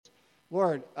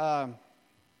Lord, I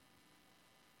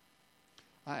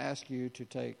ask you to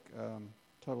take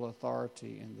total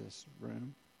authority in this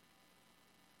room,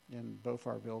 in both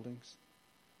our buildings,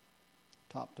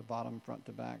 top to bottom, front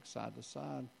to back, side to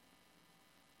side,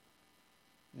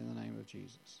 in the name of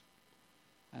Jesus.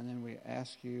 And then we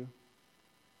ask you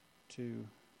to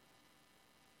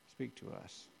speak to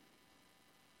us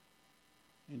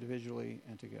individually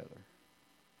and together.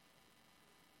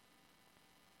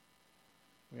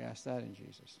 We ask that in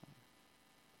Jesus' name.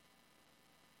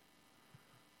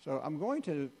 So I'm going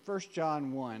to 1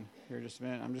 John 1 here just a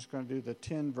minute. I'm just going to do the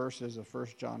 10 verses of 1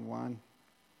 John 1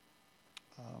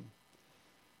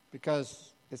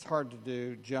 because it's hard to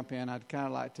do, jump in. I'd kind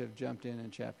of like to have jumped in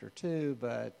chapter 2,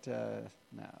 but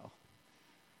no.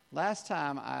 Last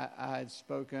time I had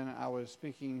spoken, I was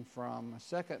speaking from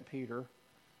 2 Peter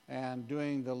and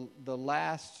doing the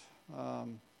last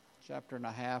chapter and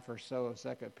a half or so of 2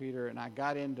 Peter, and I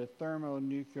got into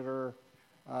thermonuclear.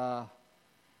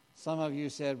 Some of you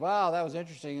said, wow, that was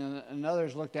interesting, and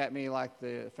others looked at me like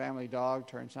the family dog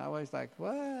turned sideways, like,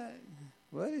 what?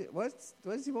 What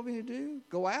does he want me to do?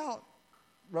 Go out,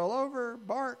 roll over,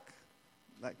 bark,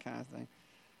 that kind of thing.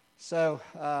 So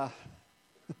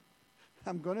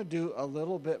I'm going to do a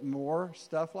little bit more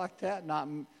stuff like that, not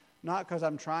because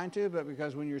I'm trying to, but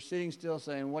because when you're sitting still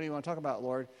saying, what do you want to talk about,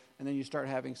 Lord? And then you start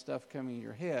having stuff coming in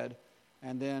your head.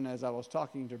 And then as I was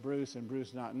talking to Bruce, and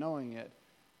Bruce not knowing it,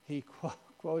 he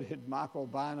quoted Michael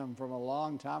Bynum from a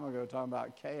long time ago talking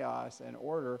about chaos and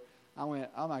order. I went,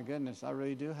 oh my goodness, I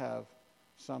really do have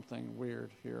something weird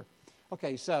here.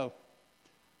 Okay, so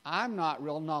I'm not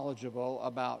real knowledgeable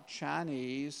about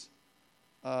Chinese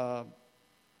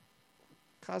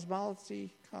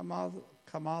cosmology.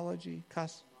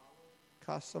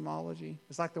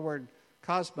 It's like the word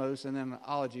cosmos and then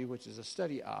ology, which is a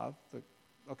study of.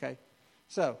 Okay,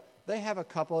 so they have a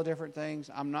couple of different things.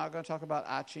 I'm not going to talk about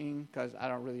I Ching because I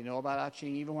don't really know about I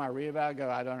Ching. Even when I read about it, I go,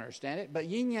 I don't understand it. But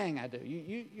yin yang, I do.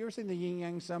 You ever seen the yin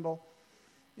yang symbol?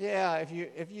 Yeah. If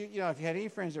you had any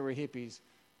friends that were hippies,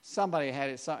 somebody had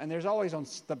it. And there's always on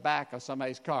the back of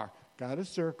somebody's car, got a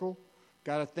circle,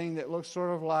 got a thing that looks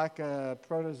sort of like a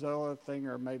protozoa thing,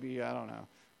 or maybe I don't know.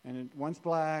 And one's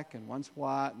black and one's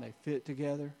white, and they fit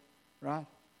together, right?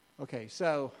 Okay,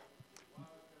 so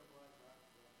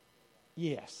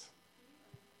yes.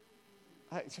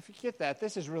 Forget that.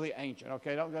 This is really ancient.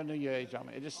 Okay, don't go new age on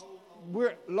me.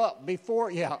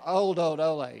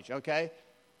 Old age. Okay.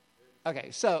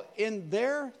 Okay, so in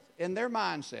their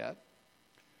mindset,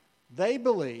 they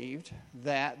believed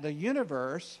that the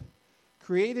universe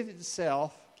created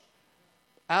itself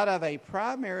out of a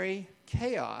primary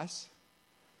chaos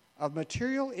of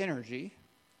material energy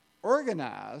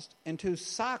organized into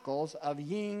cycles of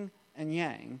yin and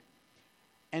yang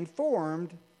and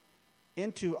formed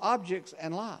into objects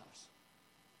and lives.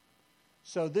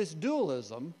 So this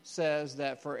dualism says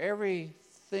that for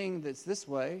everything that's this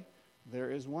way, there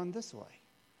is one this way.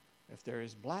 If there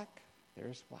is black, there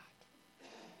is white.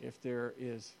 If there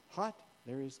is hot,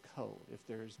 there is cold. If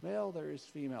there is male, there is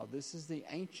female. This is the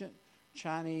ancient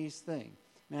Chinese thing.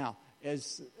 Now,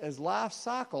 as life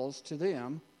cycles to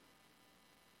them,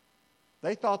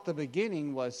 they thought the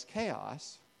beginning was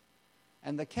chaos,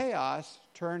 and the chaos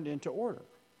turned into order.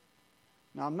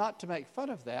 Now, I'm not to make fun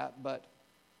of that, but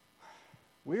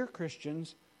we're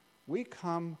Christians. We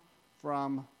come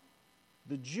from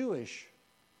the Jewish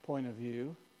point of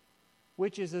view,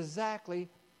 which is exactly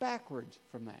backwards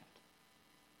from that.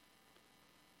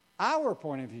 Our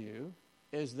point of view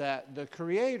is that the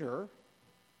Creator,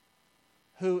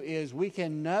 who is we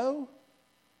can know,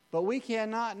 but we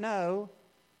cannot know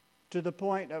to the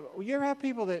point of, you ever have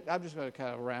people that, I'm just going to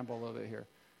kind of ramble a little bit here.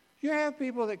 You ever have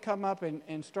people that come up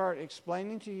and start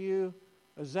explaining to you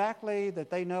exactly that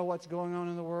they know what's going on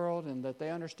in the world and that they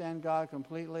understand God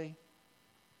completely?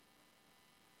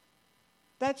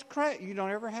 That's crazy. You don't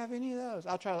ever have any of those.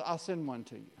 I'll send one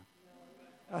to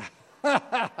you.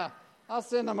 I'll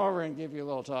send them over and give you a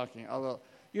little talking.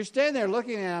 You're standing there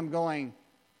looking at them going,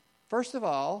 first of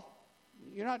all,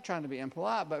 you're not trying to be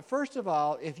impolite, but first of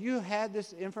all, if you had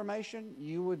this information,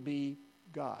 you would be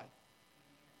God.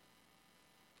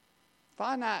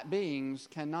 Finite beings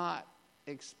cannot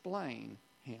explain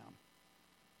Him.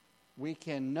 We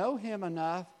can know Him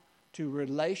enough to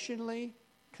relationally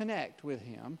connect with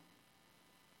Him.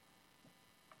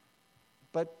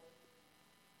 But,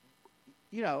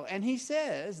 and He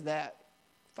says that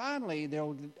finally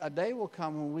a day will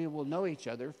come when we will know each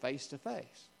other face to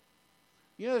face.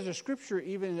 There's a scripture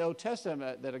even in the Old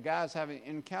Testament that a guy's having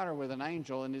an encounter with an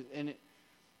angel,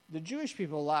 the Jewish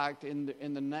people liked in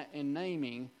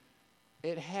naming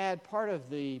it had part of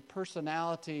the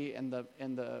personality and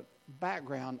the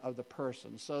background of the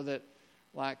person, so that,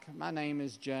 like, my name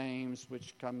is James,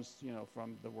 which comes,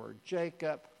 from the word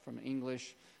Jacob, from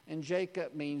English, and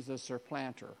Jacob means the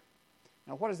supplanter.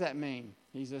 Now, what does that mean?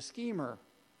 He's a schemer.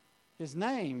 His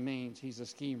name means he's a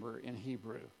schemer in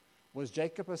Hebrew. Was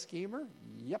Jacob a schemer?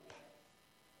 Yep.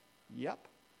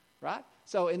 Right?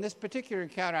 So in this particular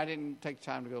encounter, I didn't take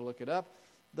time to go look it up.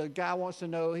 The guy wants to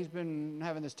know, he's been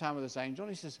having this time with this angel,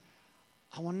 and he says,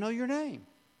 I want to know your name,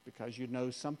 because you'd know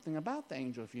something about the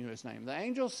angel if you knew his name. The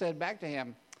angel said back to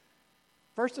him,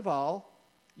 first of all,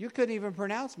 you couldn't even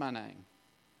pronounce my name.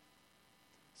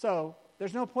 So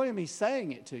there's no point in me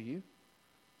saying it to you.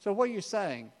 So what are you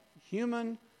saying?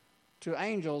 Human to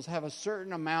angels have a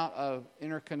certain amount of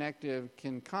interconnective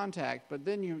contact, but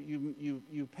then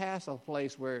you pass a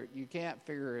place where you can't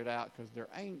figure it out because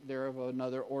they're of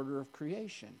another order of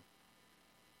creation.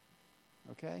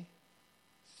 Okay?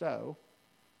 So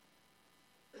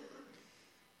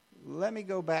let me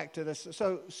go back to this.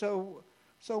 So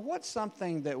what's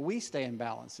something that we stay in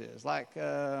balance is? Like,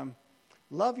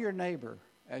 love your neighbor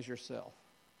as yourself.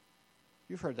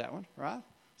 You've heard that one, right?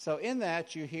 So in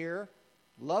that you hear,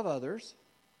 love others,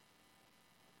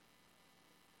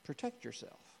 protect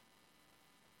yourself.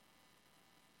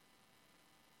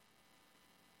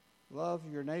 Love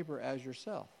your neighbor as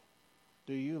yourself.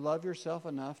 Do you love yourself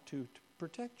enough to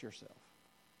protect yourself?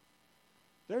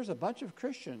 There's a bunch of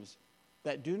Christians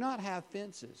that do not have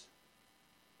fences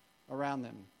around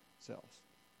themselves.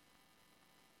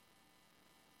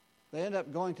 They end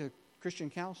up going to a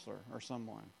Christian counselor or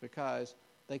someone because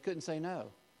they couldn't say no.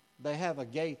 They have a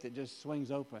gate that just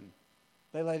swings open.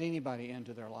 They let anybody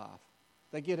into their life.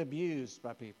 They get abused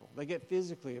by people. They get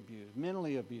physically abused,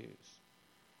 mentally abused.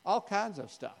 All kinds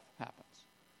of stuff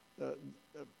happens.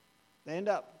 They end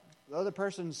up, the other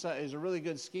person is a really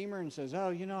good schemer and says, I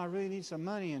really need some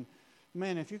money, and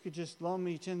man, if you could just loan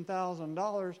me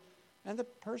 $10,000, and the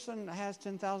person has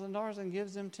 $10,000 and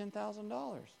gives them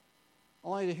 $10,000,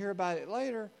 only to hear about it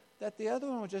later that the other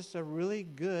one was just really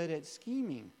good at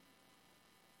scheming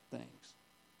things.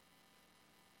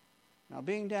 Now,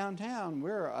 being downtown,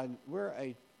 we're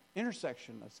a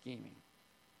intersection of scheming.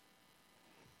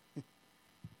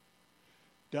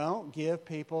 Don't give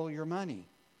people your money.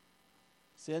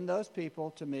 Send those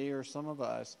people to me or some of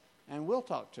us, and we'll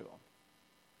talk to them.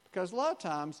 Because a lot of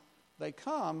times they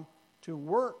come to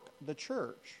work the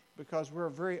church because we're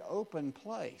a very open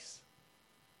place.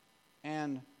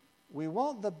 And we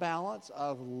want the balance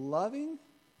of loving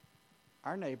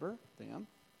our neighbor, them,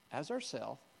 as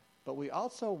ourselves, but we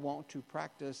also want to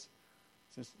practice,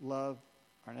 since love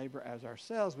our neighbor as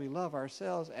ourselves, we love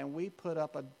ourselves, and we put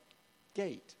up a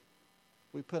gate.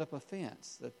 We put up a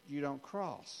fence that you don't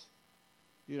cross.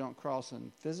 You don't cross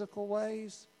in physical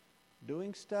ways,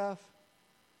 doing stuff.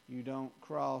 You don't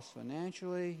cross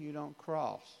financially. You don't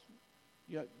cross.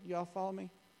 Y'all follow me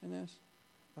in this?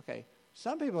 Okay.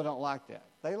 Some people don't like that.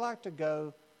 They like to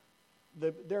go,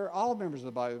 they're all members of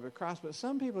the body of Christ, but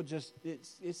some people just,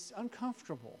 it's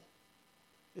uncomfortable.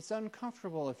 It's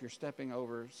uncomfortable if you're stepping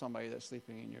over somebody that's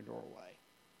sleeping in your doorway.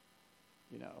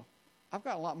 I've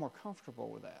got a lot more comfortable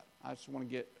with that. I just want to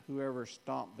get whoever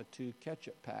stomped the 2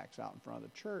 ketchup packs out in front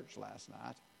of the church last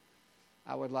night.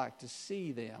 I would like to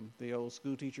see them. The old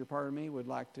school teacher part of me would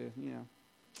like to,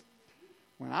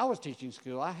 When I was teaching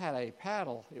school, I had a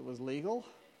paddle. It was legal.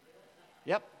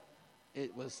 Yep.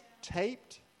 It was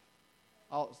taped.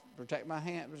 Protect my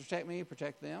hand, protect me,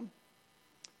 protect them.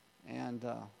 And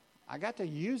I got to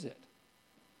use it.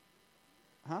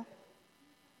 Huh?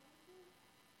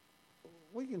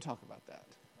 We can talk about that.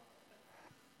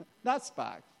 Not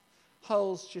spikes.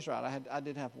 Holes, she's right. I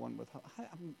did have one with holes.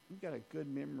 You've got a good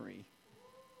memory.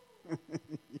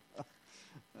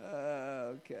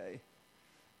 Okay.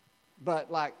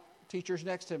 But like teachers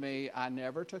next to me, I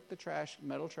never took the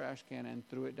metal trash can and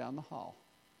threw it down the hall.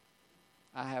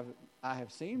 I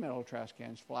have seen metal trash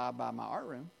cans fly by my art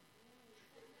room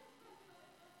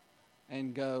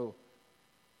and go,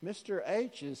 Mr.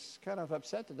 H is kind of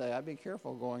upset today. I'd be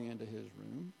careful going into his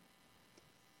room.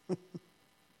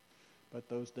 But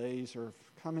those days are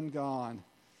come and gone.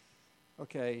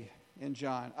 Okay, in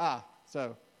John.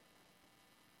 So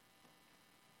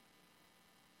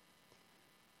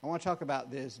I want to talk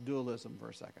about this dualism for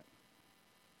a second.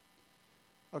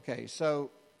 Okay,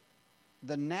 so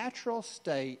the natural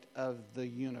state of the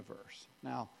universe.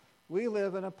 Now, we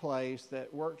live in a place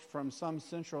that works from some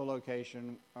central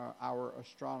location, our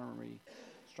astronomy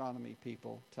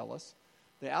people tell us.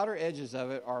 The outer edges of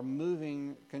it are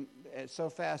moving so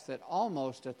fast that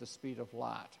almost at the speed of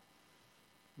light,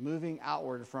 moving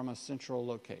outward from a central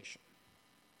location.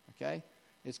 Okay?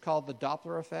 It's called the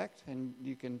Doppler effect, and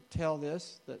you can tell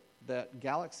this, that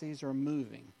galaxies are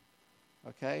moving,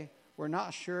 okay? We're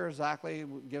not sure exactly,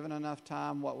 given enough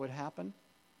time, what would happen.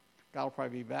 God will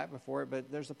probably be back before it,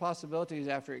 but there's a possibility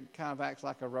after it kind of acts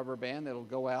like a rubber band, it'll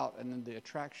go out, and then the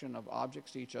attraction of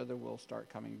objects to each other will start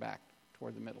coming back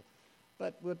toward the middle.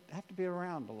 But we'd have to be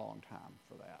around a long time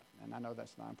for that, and I know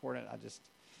that's not important. I just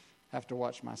have to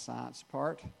watch my science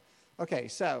part. Okay,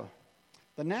 so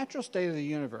the natural state of the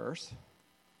universe,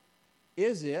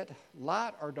 is it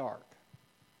light or dark?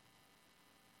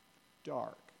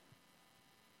 Dark.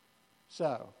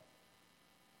 So,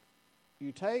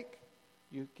 you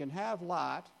can have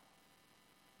light,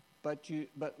 but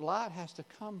light has to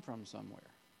come from somewhere.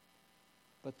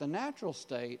 But the natural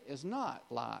state is not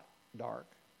light, dark.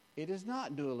 It is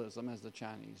not dualism, as the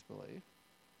Chinese believe.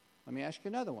 Let me ask you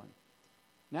another one.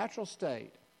 Natural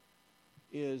state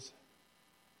is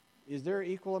there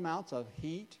equal amounts of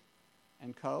heat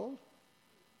and cold?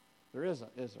 There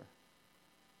isn't, is there?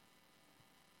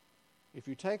 If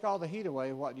you take all the heat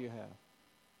away, what do you have?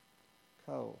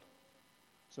 Cold.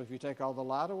 So if you take all the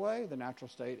light away, the natural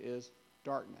state is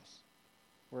darkness,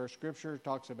 where Scripture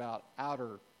talks about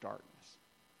outer darkness.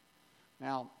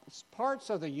 Now, parts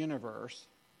of the universe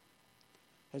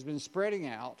has been spreading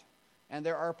out, and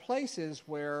there are places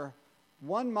where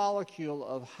one molecule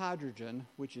of hydrogen,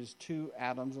 which is 2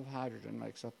 atoms of hydrogen,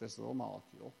 makes up this little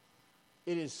molecule.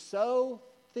 It is so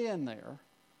thin there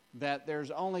that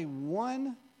there's only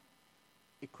one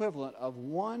equivalent of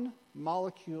 1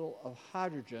 molecule of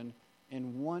hydrogen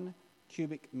in 1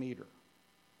 cubic meter.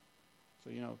 So,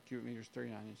 cubic meter is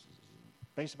 39 inches.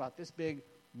 Based about this big,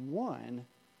 1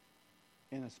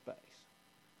 in a space.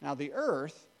 Now, the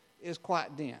Earth is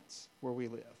quite dense where we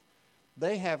live.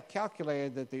 They have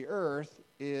calculated that the Earth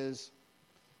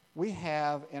we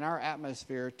have in our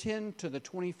atmosphere 10 to the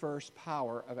 21st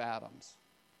power of atoms.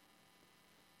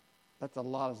 That's a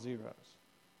lot of zeros.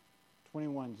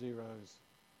 21 zeros.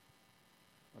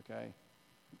 Okay?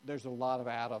 There's a lot of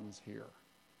atoms here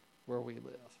where we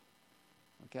live.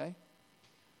 Okay?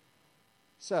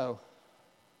 So,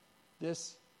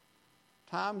 this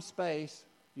time-space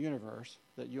universe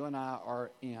that you and I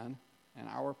are in, and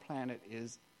our planet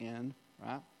is in,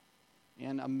 right?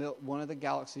 In one of the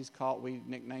galaxies we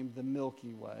nicknamed the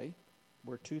Milky Way.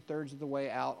 We're 2/3 of the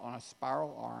way out on a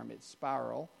spiral arm. It's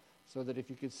spiral, so that if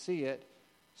you could see it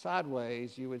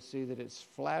sideways, you would see that it's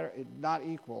flat, not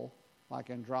equal, like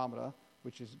Andromeda,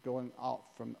 which is going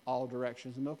out from all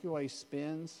directions. The Milky Way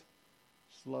spins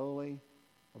slowly,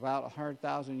 about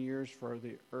 100,000 years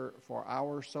for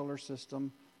our solar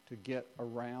system to get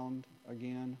around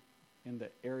again in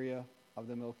the area of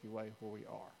the Milky Way where we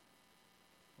are.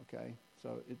 Okay,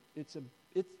 so it's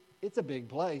a big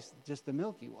place, just the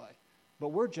Milky Way, but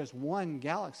we're just one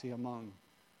galaxy among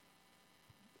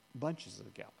bunches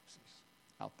of galaxies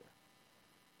out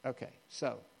there. Okay,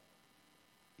 so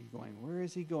he's going. Where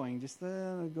is he going? Just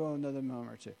go another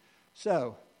moment or two.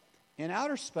 So, in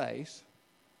outer space,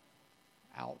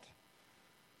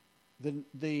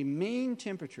 the mean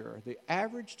temperature, the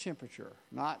average temperature,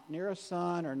 not near a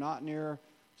sun or not near.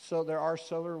 So there are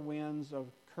solar winds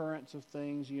of currents of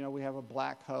things. We have a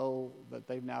black hole that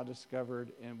they've now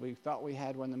discovered, and we thought we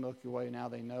had one in the Milky Way. Now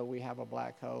they know we have a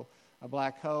black hole. A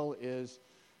black hole is,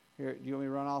 here, do you want me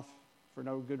to run off for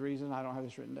no good reason? I don't have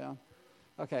this written down.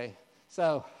 Okay,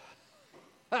 so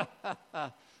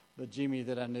the Jimmy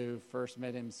that I knew, first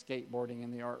met him skateboarding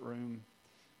in the art room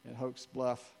at Hoax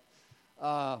Bluff.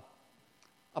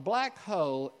 A black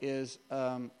hole is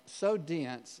so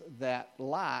dense that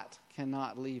light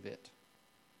cannot leave it.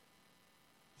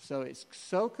 So it's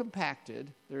so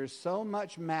compacted, there's so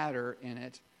much matter in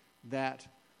it that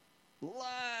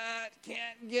light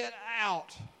can't get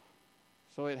out.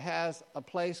 So it has a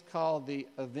place called the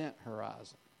event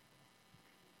horizon.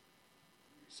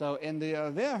 So in the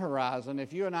event horizon,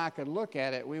 if you and I could look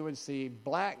at it, we would see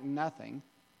black nothing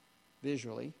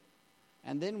visually,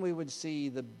 and then we would see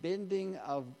the bending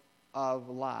of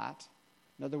light.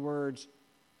 In other words,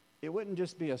 it wouldn't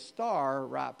just be a star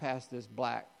right past this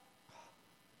black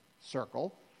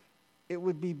circle. It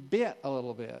would be bent a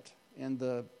little bit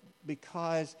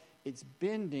because it's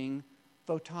bending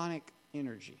photonic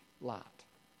energy, light.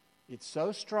 It's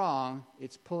so strong,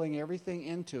 it's pulling everything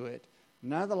into it.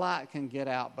 None of the light can get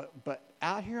out, but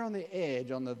out here on the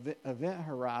edge, on the event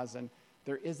horizon,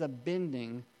 there is a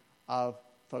bending of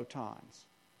photons.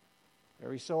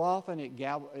 Every so often,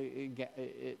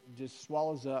 it just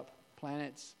swallows up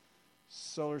planets,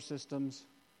 solar systems,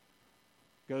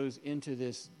 goes into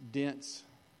this dense,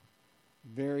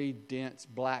 very dense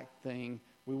black thing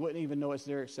we wouldn't even know it's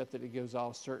there except that it gives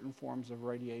off certain forms of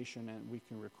radiation and we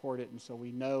can record it. And so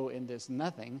we know in this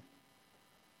nothing,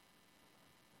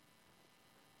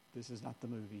 this is not the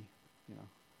movie, you know.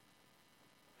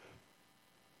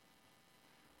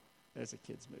 It's a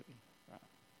kid's movie. Right.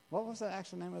 What was the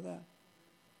actual name of that?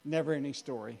 Never Ending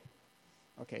Story.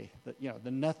 Okay,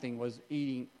 the nothing was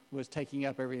taking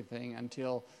up everything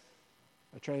until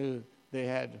Atreyu,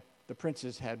 the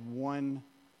princes had 1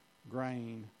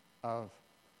 grain of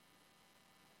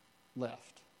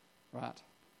left, right?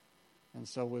 And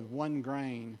so with 1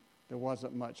 grain, there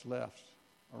wasn't much left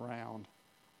around,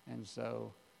 and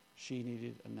so she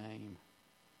needed a name,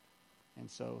 and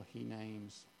so he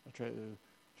names Atreyu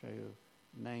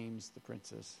names the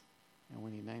princess, and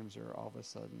when he names her, all of a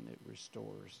sudden it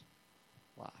restores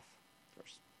life.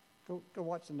 First, go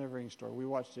watch the Never Ending Story. We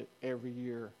watched it every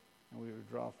year, and we would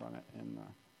draw from it in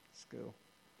school.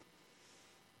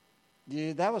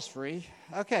 Yeah, that was free.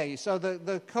 Okay, so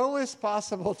the coldest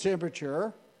possible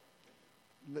temperature.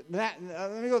 Let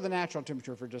me go to the natural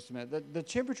temperature for just a minute. The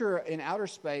temperature in outer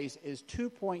space is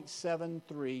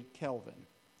 2.73 Kelvin.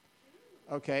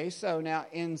 Okay, so now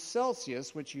in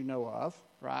Celsius, which you know of,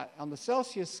 right? On the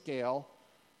Celsius scale,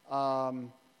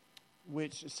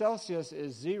 which Celsius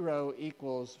is 0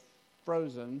 equals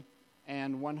frozen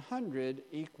and 100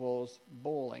 equals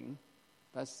boiling.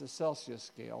 That's the Celsius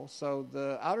scale. So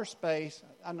the outer space,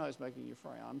 I know it's making you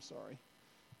frown, I'm sorry.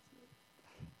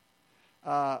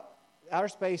 Outer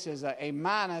space is a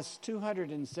minus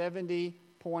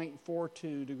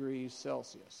 270.42 degrees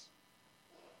Celsius.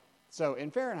 So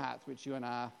in Fahrenheit, which you and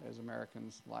I as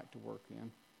Americans like to work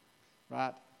in,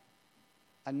 right,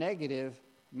 a negative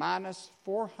minus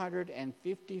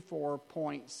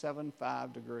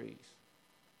 454.75 degrees.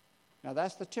 Now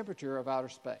that's the temperature of outer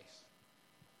space.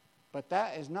 But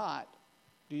that is not,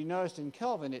 do you notice in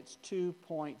Kelvin it's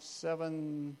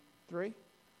 2.73?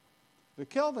 The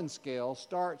Kelvin scale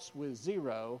starts with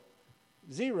 0.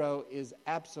 0 is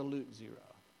absolute 0.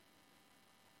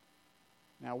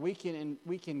 Now, we can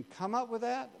come up with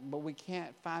that, but we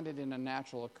can't find it in a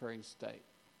natural occurring state.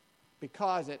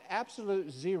 Because at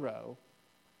absolute 0,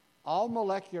 all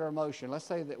molecular motion, let's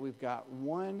say that we've got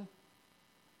 1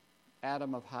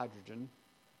 atom of hydrogen.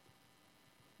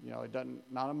 It doesn't,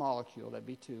 not a molecule, that'd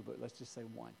be 2, but let's just say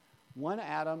 1. 1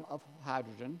 atom of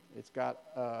hydrogen, it's got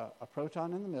a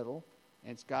proton in the middle,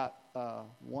 and it's got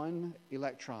 1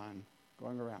 electron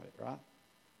going around it, right?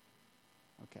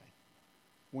 Okay.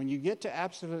 When you get to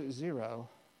absolute 0,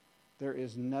 there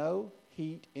is no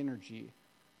heat energy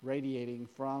radiating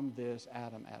from this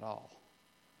atom at all.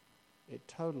 It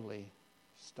totally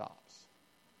stops.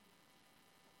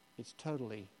 It's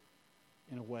totally,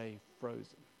 in a way,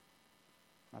 frozen.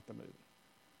 Not the movie.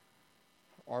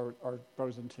 Or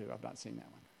Frozen 2. I've not seen that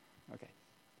one. Okay.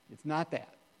 It's not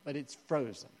that, but it's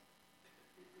frozen.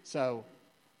 So,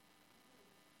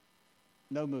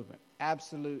 no movement.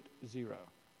 Absolute 0.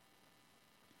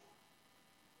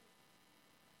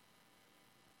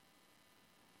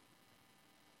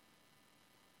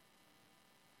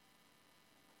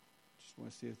 Just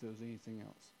want to see if there was anything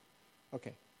else.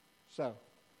 Okay. So,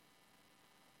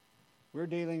 we're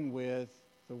dealing with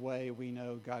the way we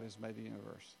know God has made the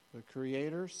universe. The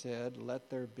Creator said, "Let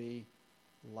there be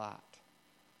light."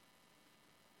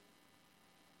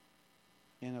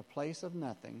 In a place of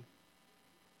nothing,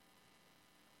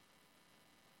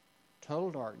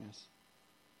 total darkness,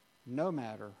 no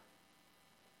matter,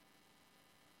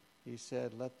 He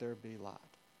said, "Let there be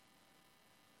light."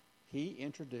 He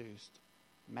introduced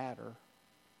matter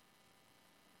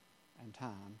and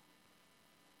time,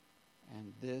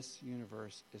 and this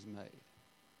universe is made.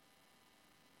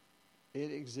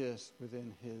 It exists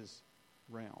within His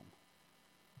realm.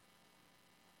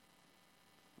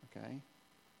 Okay?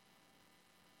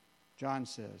 John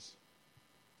says,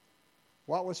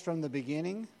 "What was from the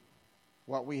beginning,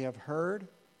 what we have heard,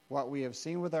 what we have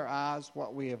seen with our eyes,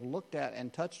 what we have looked at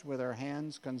and touched with our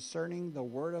hands concerning the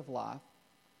word of life,"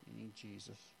 meaning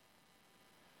Jesus.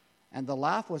 "And the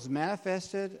life was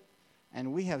manifested,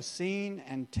 and we have seen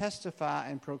and testify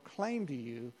and proclaim to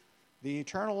you the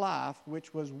eternal life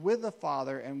which was with the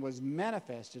Father and was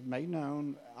manifested," made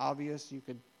known, obvious, you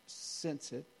could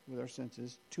sense it with our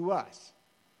senses, "to us."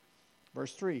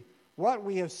 Verse 3, "What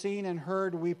we have seen and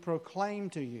heard we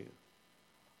proclaim to you,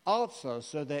 also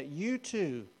so that you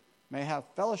too may have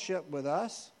fellowship with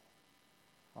us,"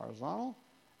 horizontal,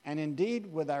 and indeed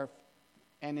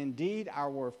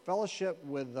our fellowship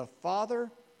with the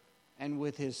Father and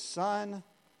with His Son,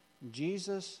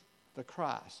 Jesus the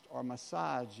Christ, or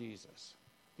Messiah Jesus,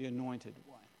 the Anointed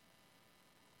One.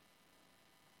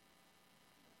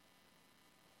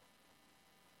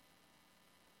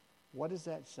 What is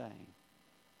that saying?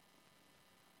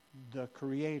 The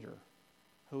Creator,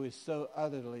 who is so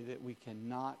otherly that we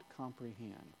cannot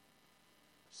comprehend,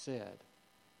 said,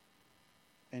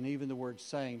 and even the word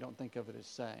saying, don't think of it as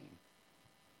saying.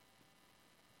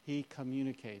 He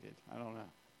communicated. I don't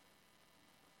know.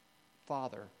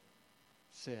 Father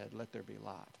said, let there be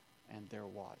light. And there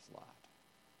was light.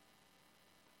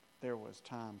 There was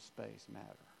time, space, matter.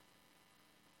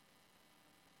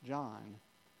 John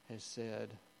has said,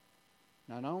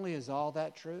 not only is all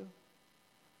that true,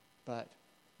 but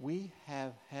we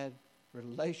have had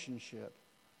relationship,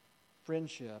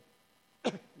 friendship.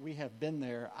 We have been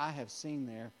there. I have seen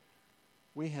there.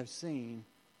 We have seen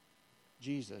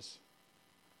Jesus.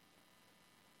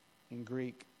 In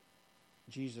Greek,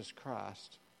 Jesus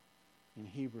Christ. In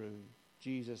Hebrew,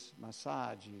 Jesus,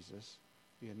 Messiah Jesus,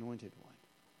 the Anointed One.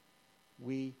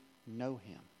 We know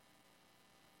Him.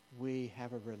 We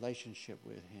have a relationship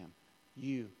with Him.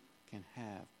 You can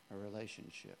have a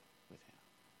relationship with Him.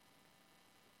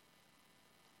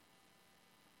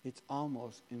 It's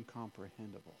almost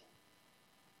incomprehensible,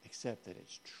 except that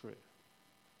it's true.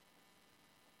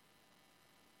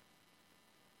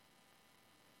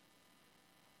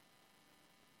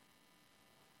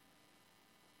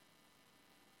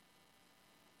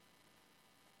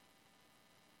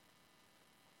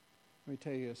 Let me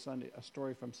tell you a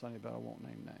story from Sunday, but I won't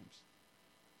name names.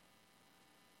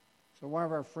 So one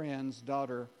of our friends'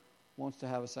 daughter wants to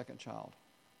have a second child.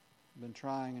 Been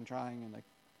trying, and they've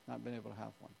not been able to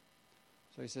have one.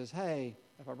 So he says, hey,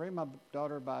 if I bring my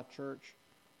daughter by church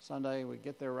Sunday, we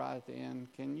get there right at the end,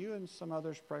 can you and some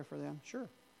others pray for them? Sure.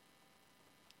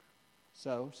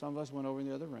 So some of us went over in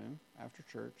the other room after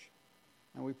church,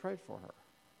 and we prayed for her.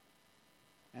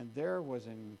 And there was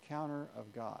an encounter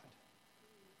of God.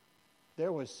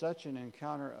 There was such an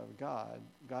encounter of God.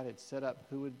 God had set up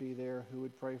who would be there, who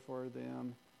would pray for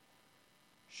them.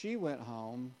 She went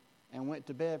home and went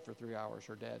to bed for 3 hours,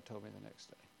 her dad told me the next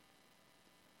day.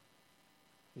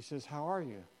 He says, how are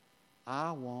you?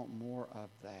 I want more of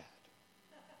that.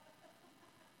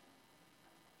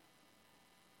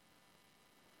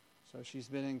 So she's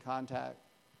been in contact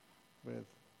with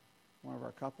one of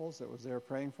our couples that was there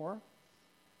praying for her.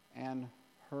 And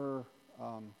her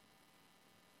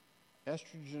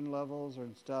estrogen levels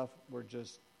and stuff were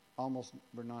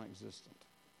non-existent.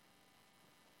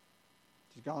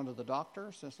 She's gone to the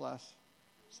doctor since last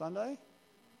Sunday.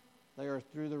 They are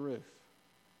through the roof.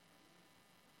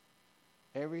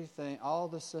 Everything, all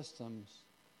the systems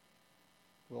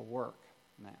will work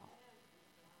now.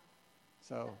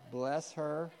 So bless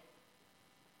her.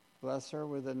 Bless her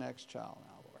with the next child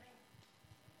now, Lord.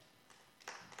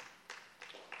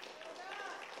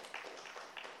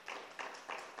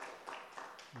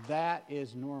 That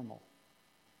is normal.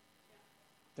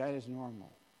 That is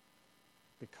normal.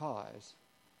 Because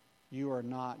you are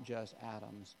not just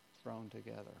atoms thrown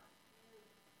together,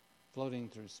 floating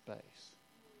through space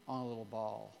on a little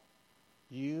ball.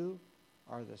 You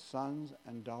are the sons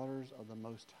and daughters of the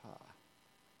Most High.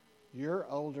 Your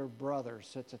older brother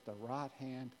sits at the right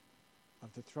hand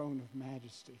of the throne of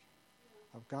majesty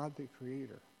of God the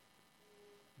Creator.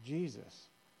 Jesus,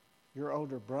 your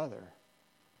older brother,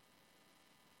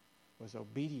 was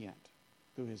obedient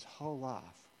through his whole life.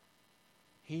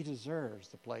 He deserves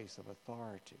the place of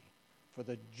authority. For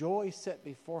the joy set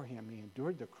before him, he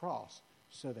endured the cross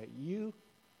so that you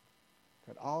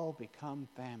could all become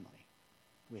family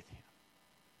with him.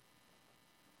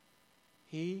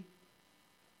 He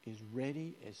is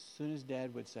ready as soon as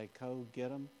Dad would say, go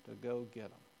get him, to go get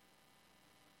him.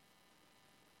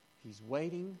 He's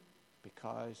waiting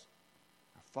because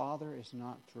our Father is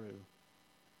not through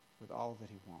with all that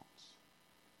he wants.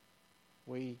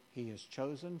 He has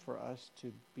chosen for us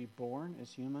to be born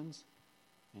as humans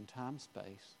in time,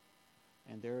 space,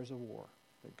 and there is a war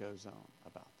that goes on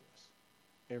about this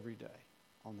every day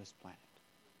on this planet.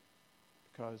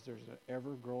 Because there's an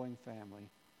ever-growing family,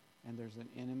 and there's an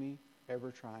enemy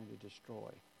ever trying to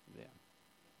destroy them.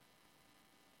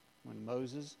 When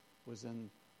Moses was in,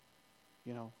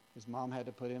 his mom had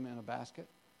to put him in a basket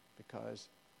because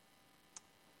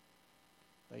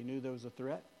they knew there was a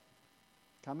threat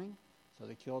coming, so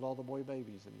they killed all the boy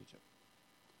babies in Egypt.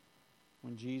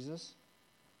 When Jesus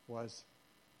was,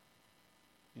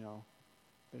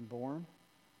 been born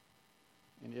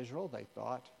in Israel, they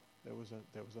thought there was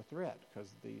a threat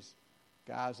because these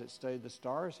guys that studied the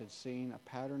stars had seen a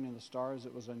pattern in the stars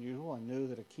that was unusual and knew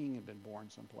that a king had been born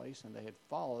someplace, and they had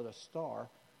followed a star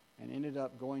and ended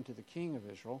up going to the king of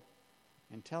Israel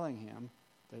and telling him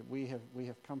that we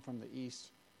have come from the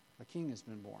east. A king has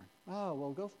been born. Oh,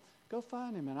 well, go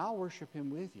find him and I'll worship him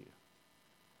with you.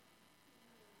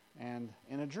 and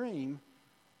in a dream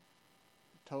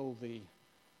told the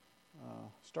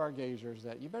stargazers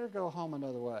that you better go home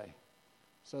another way.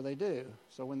 So they do.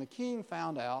 So when the king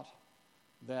found out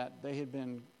that they had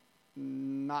been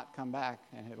not come back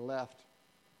and had left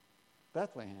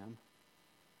Bethlehem,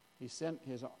 he sent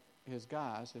his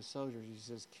guys, his soldiers, he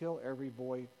says, kill every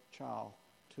boy child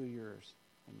 2 years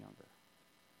and younger.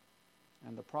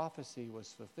 And the prophecy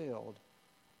was fulfilled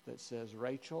that says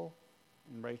Rachel,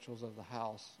 and Rachel's of the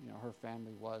house, her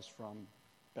family was from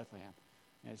Bethlehem.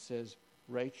 And it says,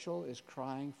 Rachel is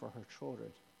crying for her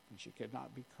children, and she could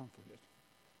not be comforted.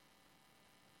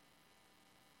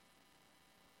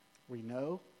 We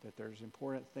know that there's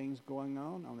important things going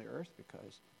on the earth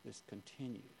because this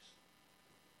continues.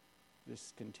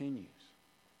 This continues.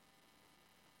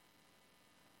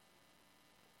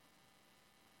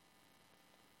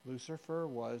 Lucifer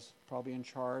was probably in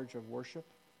charge of worship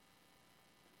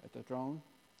at the throne,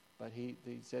 but he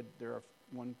said there are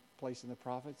one place in the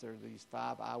prophets, there are these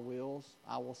 5 I wills.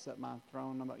 I will set my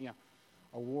throne.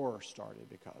 A war started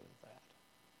because of that.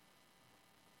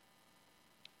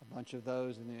 A bunch of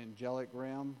those in the angelic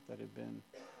realm that had been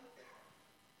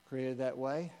created that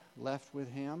way left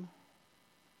with him.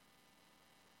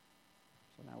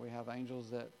 So now we have angels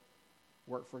that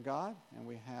work for God, and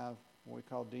we have what we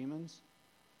call demons,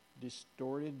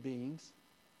 distorted beings.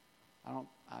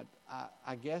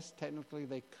 I guess technically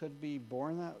they could be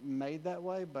made that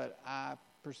way, but I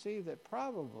perceive that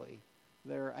probably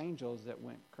there are angels that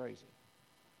went crazy.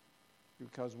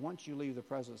 Because once you leave the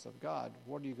presence of God,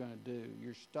 what are you going to do?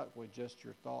 You're stuck with just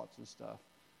your thoughts and stuff.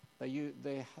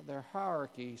 Their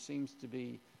hierarchy seems to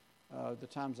be, the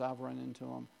times I've run into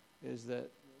them, is that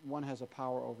one has a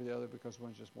power over the other because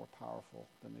one's just more powerful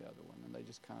than the other one, and they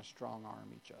just kind of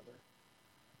strong-arm each other.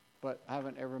 But I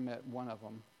haven't ever met one of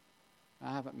them.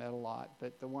 I haven't met a lot,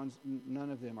 but none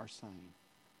of them are sane.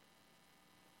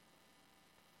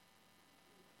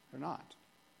 They're not.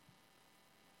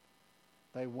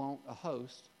 They want a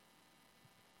host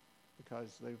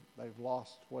because they've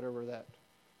lost whatever that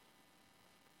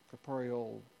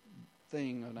corporeal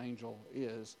thing an angel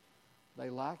is. They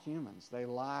like humans. They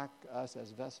like us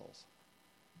as vessels.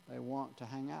 They want to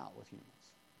hang out with humans.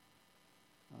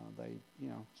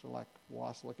 So like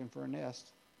wasps looking for a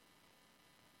nest.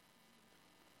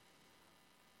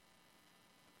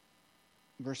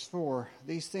 Verse 4,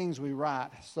 these things we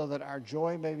write so that our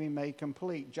joy may be made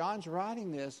complete. John's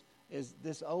writing this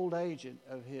old age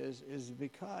of his is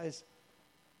because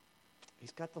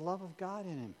he's got the love of God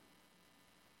in him.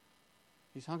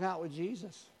 He's hung out with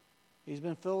Jesus. He's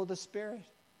been filled with the Spirit.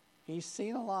 He's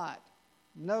seen a lot,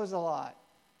 knows a lot,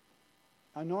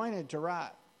 anointed to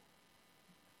write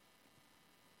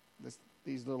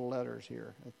these little letters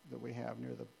here that we have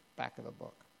near the back of the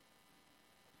book.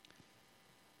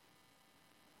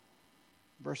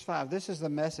 Verse 5, this is the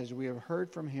message we have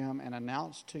heard from him and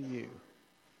announced to you,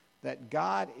 that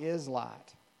God is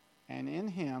light, and in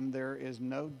him there is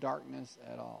no darkness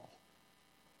at all.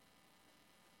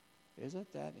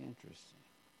 Isn't that interesting?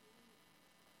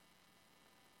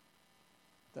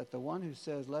 That the one who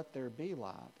says, let there be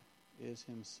light, is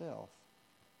himself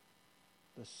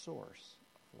the source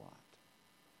of light.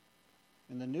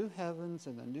 In the new heavens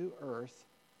and the new earth,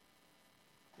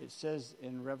 it says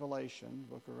in Revelation,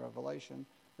 book of Revelation,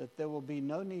 that there will be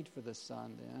no need for the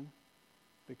sun then,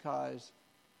 because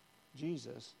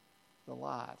Jesus, the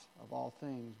light of all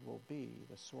things, will be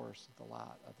the source of the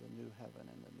light of the new heaven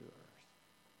and the new earth.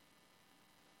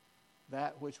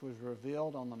 That which was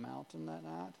revealed on the mountain that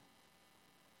night,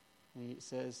 and it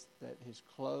says that his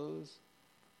clothes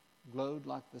glowed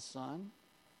like the sun.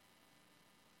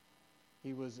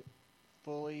 He was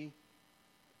fully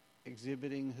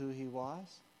exhibiting who he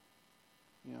was,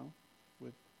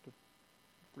 with the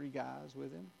 3 guys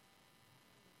with him.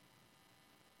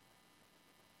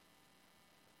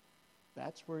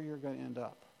 That's where you're going to end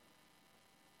up.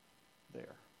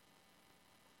 There.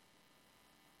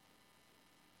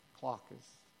 Clock is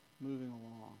moving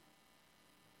along.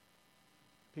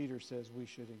 Peter says we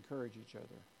should encourage each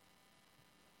other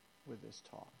with this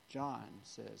talk. John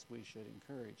says we should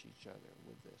encourage each other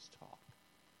with this talk.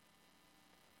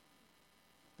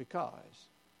 Because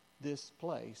this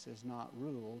place is not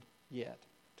ruled yet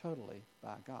totally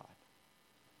by God.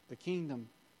 The kingdom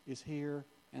is here,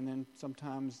 and then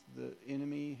sometimes the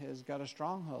enemy has got a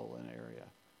stronghold in an area.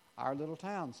 Our little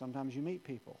town, sometimes you meet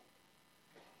people.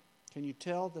 Can you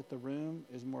tell that the room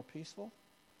is more peaceful?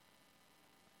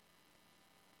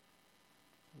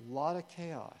 A lot of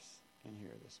chaos in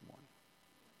here this morning.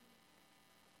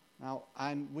 Now,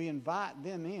 we invite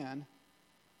them in,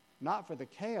 not for the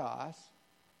chaos,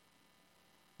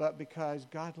 but because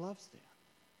God loves them.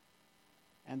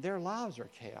 And their lives are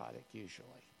chaotic usually.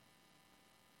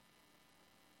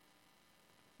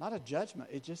 Not a judgment,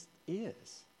 it just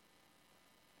is.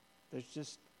 There's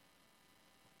just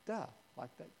stuff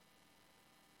like that,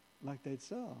 like they'd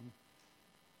sung.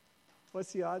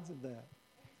 What's the odds of that?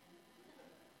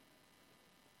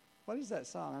 What is that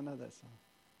song? I know that song.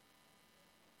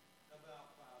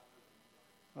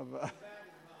 About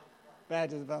bad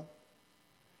to the bone.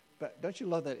 But don't you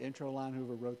love that intro line?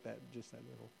 Whoever wrote that, just that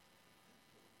little.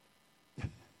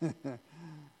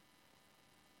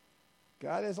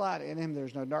 God is light, in him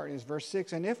there's no darkness. Verse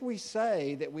 6, and if we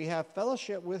say that we have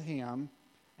fellowship with him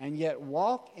and yet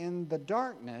walk in the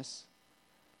darkness,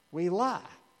 we lie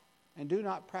and do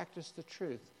not practice the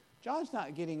truth. John's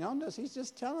not getting on to us. He's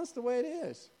just telling us the way it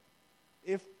is.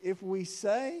 If we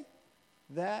say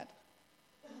that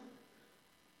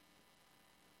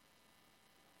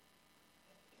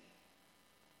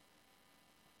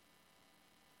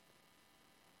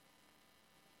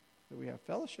we have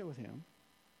fellowship with him,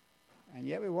 and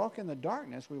yet we walk in the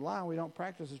darkness, we lie and we don't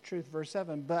practice the truth. Verse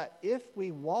 7, but if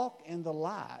we walk in the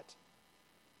light,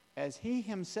 as he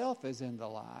himself is in the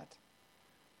light,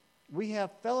 we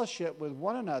have fellowship with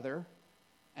one another,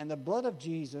 and the blood of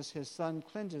Jesus, his son,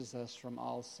 cleanses us from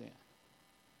all sin.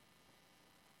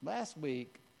 Last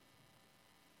week,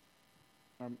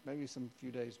 or maybe some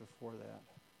few days before that,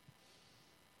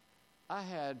 I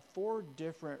had 4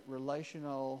 different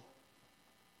relationships.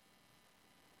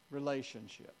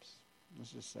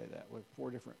 Let's just say that, with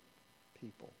 4 different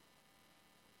people.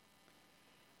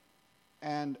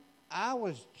 And I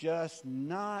was just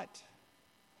not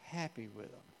happy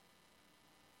with them.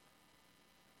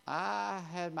 I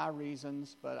had my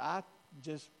reasons, but I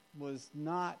just was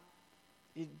not.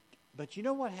 But you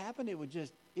know what happened? It would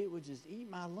just eat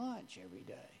my lunch every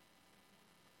day.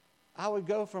 I would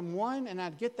go from one, and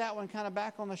I'd get that one kind of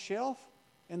back on the shelf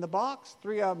in the box.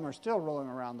 3 of them are still rolling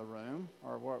around the room.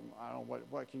 Or what? I don't know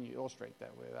what can you illustrate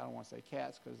that with? I don't want to say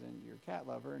cats because then you're a cat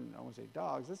lover, and I don't want to say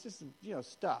dogs. It's just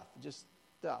stuff, just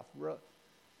stuff.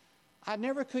 I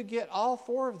never could get all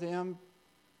 4 of them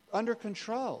under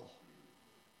control.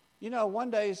 One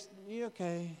day's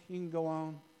okay, you can go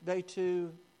on. Day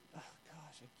 2, oh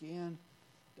gosh, again.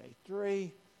 Day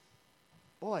 3,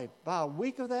 boy, by a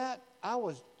week of that, I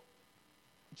was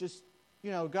just,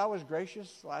 God was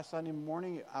gracious. Last Sunday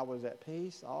morning, I was at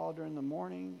peace all during the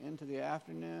morning into the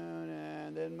afternoon,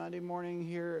 and then Monday morning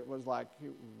here, it was like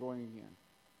we're going again.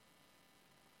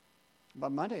 By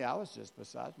Monday, I was just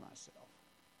beside myself.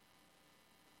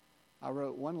 I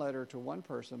wrote one letter to one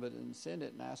person, but didn't send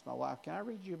it, and asked my wife, can I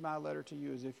read you my letter to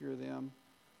you as if you're them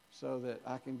so that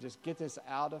I can just get this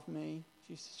out of me?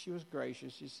 She was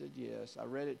gracious. She said yes. I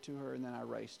read it to her, and then I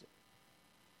erased it.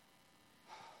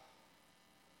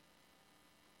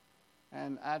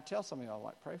 And I'd tell some of y'all,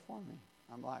 like, pray for me.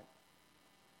 I'm like,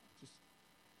 just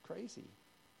crazy.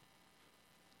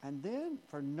 And then,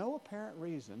 for no apparent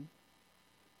reason,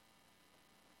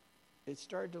 it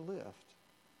started to lift.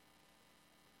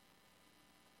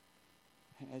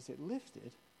 And as it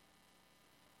lifted,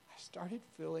 I started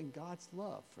feeling God's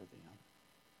love for them.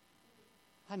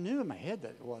 I knew in my head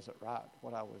that it wasn't right,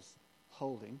 what I was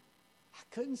holding. I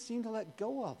couldn't seem to let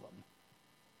go of them.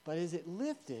 But as it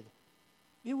lifted,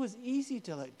 it was easy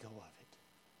to let go of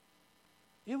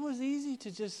it. It was easy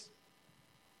to just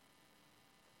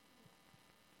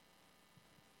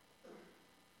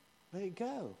let it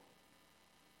go.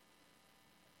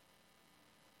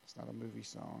 It's not a movie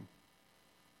song.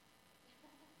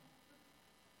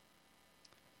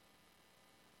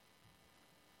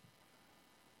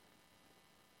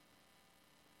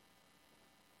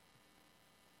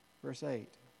 Verse 8,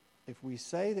 if we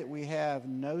say that we have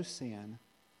no sin,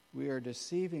 we are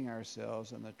deceiving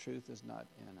ourselves and the truth is not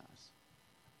in us.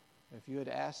 If you had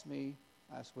asked me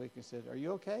last week and said, are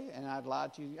you okay? And I'd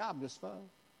lied to you, I'm just fine.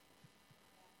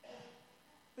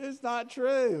 It's not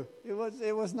true.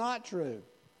 It was not true.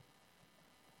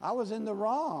 I was in the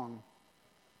wrong.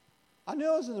 I knew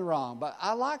I was in the wrong, but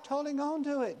I liked holding on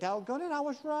to it. Doggone it, I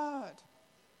was right.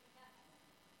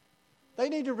 They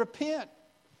need to repent.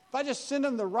 If I just send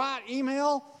them the right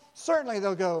email, certainly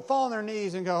they'll fall on their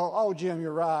knees and go, oh, Jim,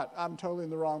 you're right. I'm totally in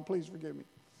the wrong. Please forgive me.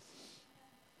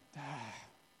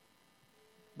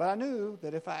 But I knew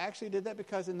that if I actually did that,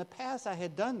 because in the past I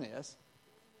had done this,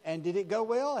 and did it go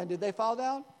well? And did they fall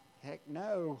down? Heck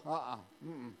no.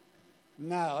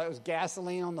 No, it was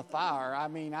gasoline on the fire. I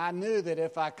mean, I knew that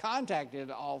if I contacted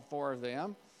all 4 of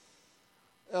them,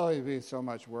 it would be so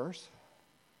much worse.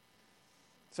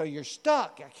 So you're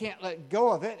stuck. I can't let go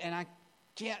of it, and I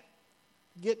can't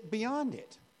get beyond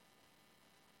it.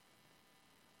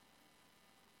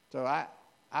 So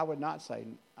I would not say,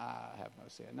 I have no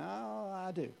sin. No,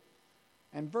 I do.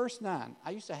 And verse 9,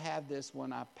 I used to have this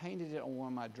when I painted it on one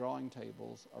of my drawing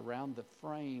tables around the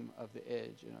frame of the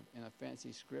edge in a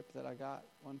fancy script that I got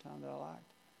one time that I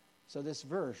liked. So this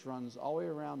verse runs all the way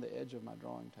around the edge of my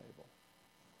drawing table.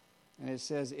 And it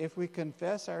says, if we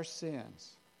confess our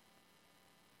sins,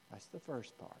 that's the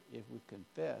first part. If we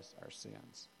confess our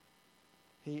sins,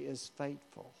 He is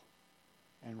faithful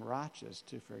and righteous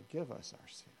to forgive us our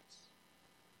sins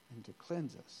and to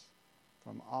cleanse us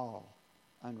from all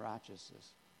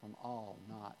unrighteousness, from all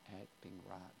not acting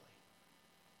rightly.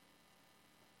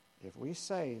 If we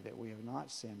say that we have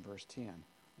not sinned, verse 10,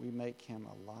 we make Him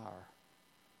a liar,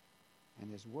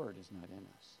 and His word is not in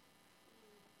us.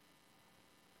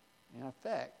 In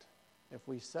effect, if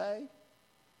we say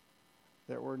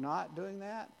that we're not doing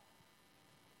that,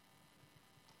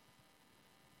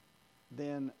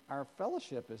 then our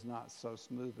fellowship is not so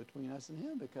smooth between us and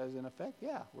Him, because in effect,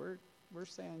 yeah, we're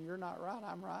saying you're not right,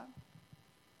 I'm right.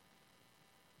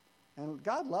 And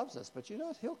God loves us, but you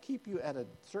know, He'll keep you at a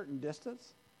certain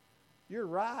distance. You're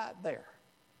right there.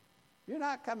 You're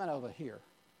not coming over here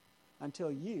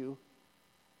until you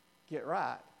get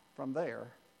right from there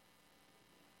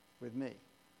with me,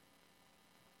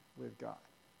 with God.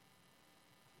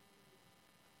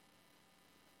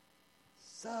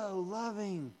 So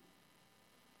loving,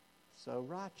 so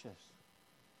righteous,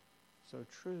 so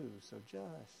true, so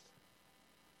just.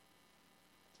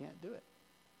 Can't do it.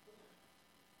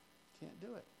 Can't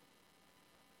do it.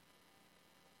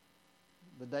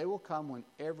 The day will come when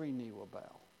every knee will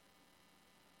bow.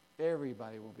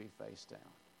 Everybody will be face down.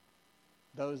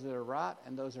 Those that are right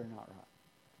and those that are not right.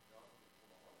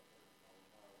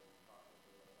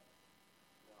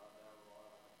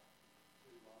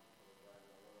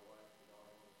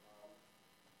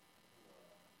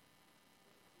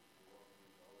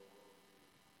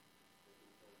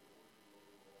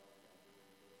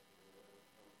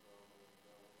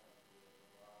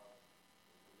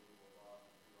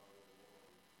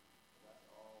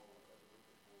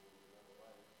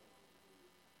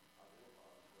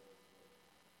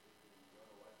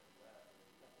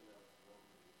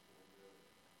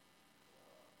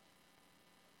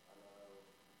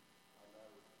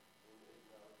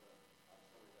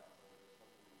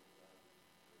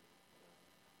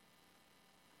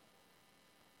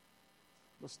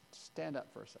 Let's stand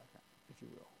up for a second, if you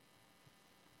will.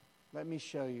 Let me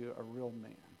show you a real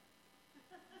man.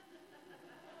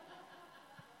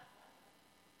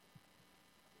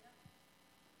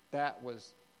 That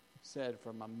was said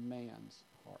from a man's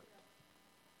heart.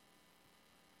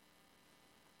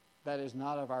 That is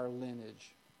not of our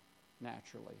lineage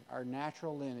naturally. Our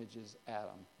natural lineage is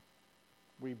Adam.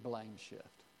 We blame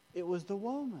shift. It was the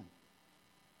woman.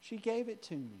 She gave it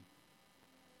to me.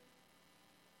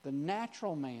 The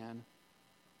natural man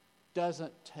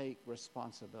doesn't take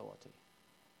responsibility,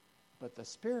 but the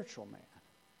spiritual man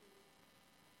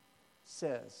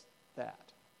says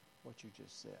that, what you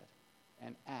just said,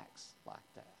 and acts like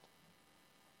that.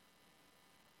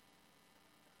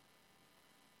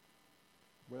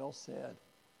 Well said.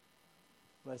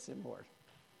 Bless Him, Lord.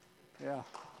 Yeah.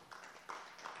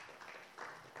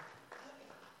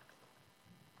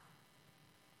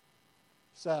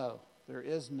 So, there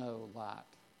is no light.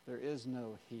 There is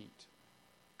no heat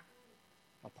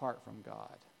apart from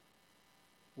God.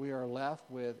 We are left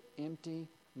with empty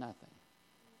nothing.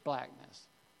 Blackness.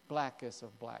 Blackest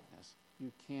of blackness.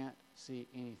 You can't see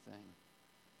anything.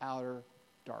 Outer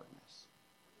darkness.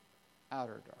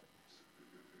 Outer darkness.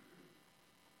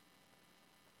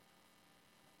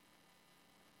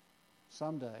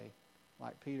 Someday,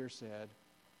 like Peter said,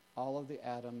 all of the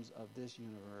atoms of this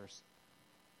universe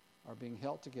are being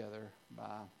held together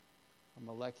by a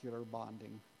molecular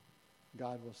bonding.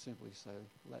 God will simply say,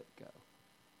 let go.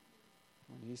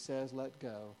 When He says let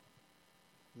go,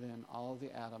 then all of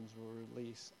the atoms will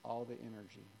release all the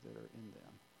energy that are in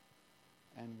them.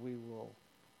 And we will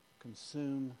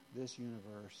consume this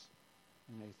universe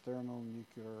in a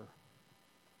thermonuclear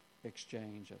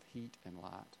exchange of heat and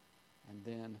light. And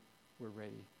then we're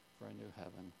ready for a new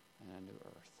heaven and a new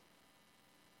earth.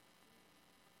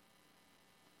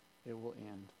 It will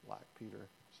end like Peter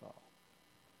saw.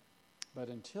 But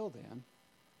until then,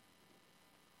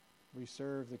 we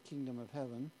serve the kingdom of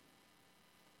heaven.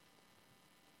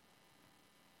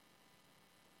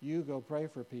 You go pray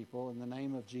for people in the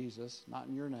name of Jesus, not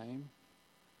in your name,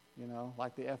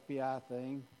 like the FBI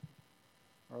thing,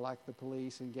 or like the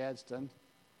police in Gadsden.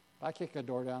 If I kick a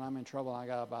door down, I'm in trouble, and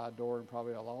I got to buy a door and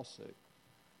probably a lawsuit.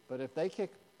 But if they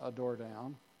kick a door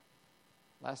down,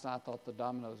 last night I thought the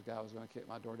Domino's guy was going to kick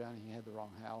my door down, and he had the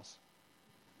wrong house.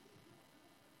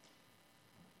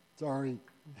 Sorry.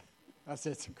 I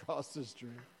said it's across the street.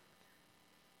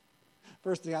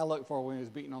 First thing I looked for when he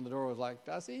was beating on the door was like,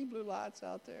 do I see blue lights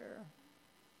out there?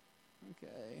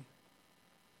 Okay.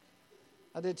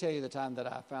 I did tell you the time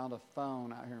that I found a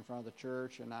phone out here in front of the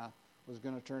church, and I was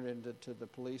going to turn it into the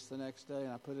police the next day,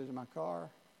 and I put it in my car.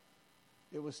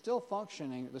 It was still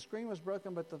functioning. The screen was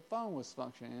broken, but the phone was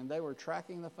functioning, and they were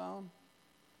tracking the phone.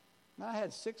 And I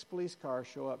had 6 police cars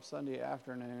show up Sunday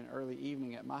afternoon, early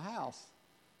evening at my house.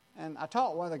 And I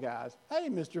taught one of the guys, hey,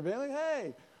 Mr. Bentley,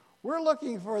 hey, we're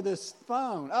looking for this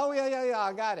phone. Oh, yeah,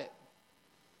 I got it.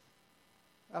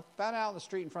 I found it out on the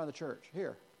street in front of the church.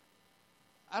 Here.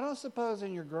 I don't suppose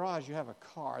in your garage you have a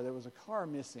car. There was a car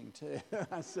missing, too.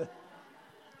 I said,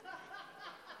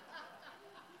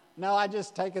 no, I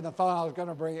just taken the phone. I was going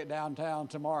to bring it downtown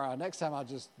tomorrow. Next time I'll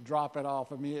just drop it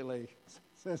off immediately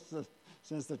since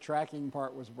the tracking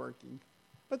part was working.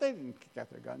 But they didn't kick out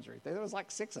their guns or anything. There was like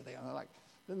 6 of them. They're like,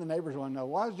 then the neighbors want to know,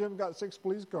 why has Jim got 6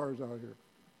 police cars out here?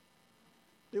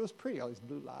 It was pretty, all these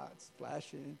blue lights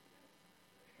flashing.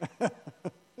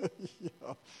 You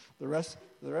know, the rest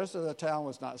of the town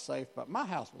was not safe, but my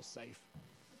house was safe.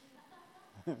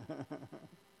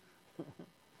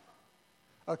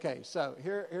 Okay, so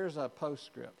here's a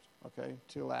postscript, okay,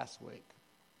 to last week.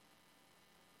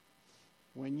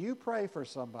 When you pray for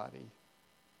somebody,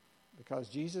 because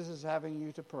Jesus is having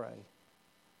you to pray,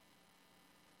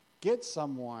 get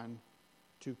someone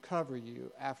to cover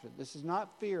you after. This is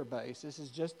not fear-based. This is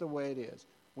just the way it is.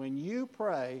 When you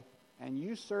pray and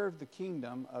you serve the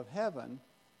kingdom of heaven,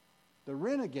 the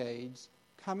renegades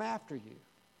come after you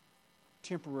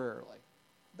temporarily.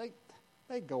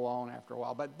 They go on after a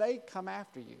while, but they come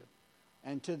after you.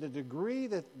 And to the degree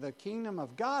that the kingdom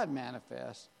of God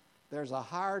manifests, there's a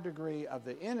higher degree of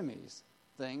the enemy's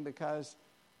thing because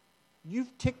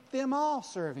you've ticked them off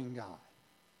serving God.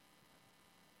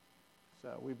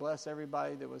 So we bless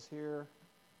everybody that was here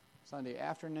Sunday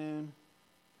afternoon,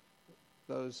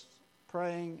 those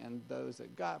praying and those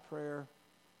that got prayer.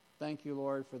 Thank you,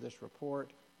 Lord, for this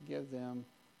report. Give them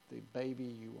the baby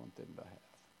you want them to have.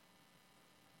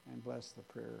 And bless the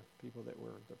prayer people that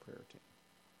were the prayer team.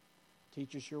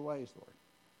 Teach us your ways, Lord.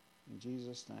 In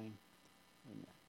Jesus' name, amen.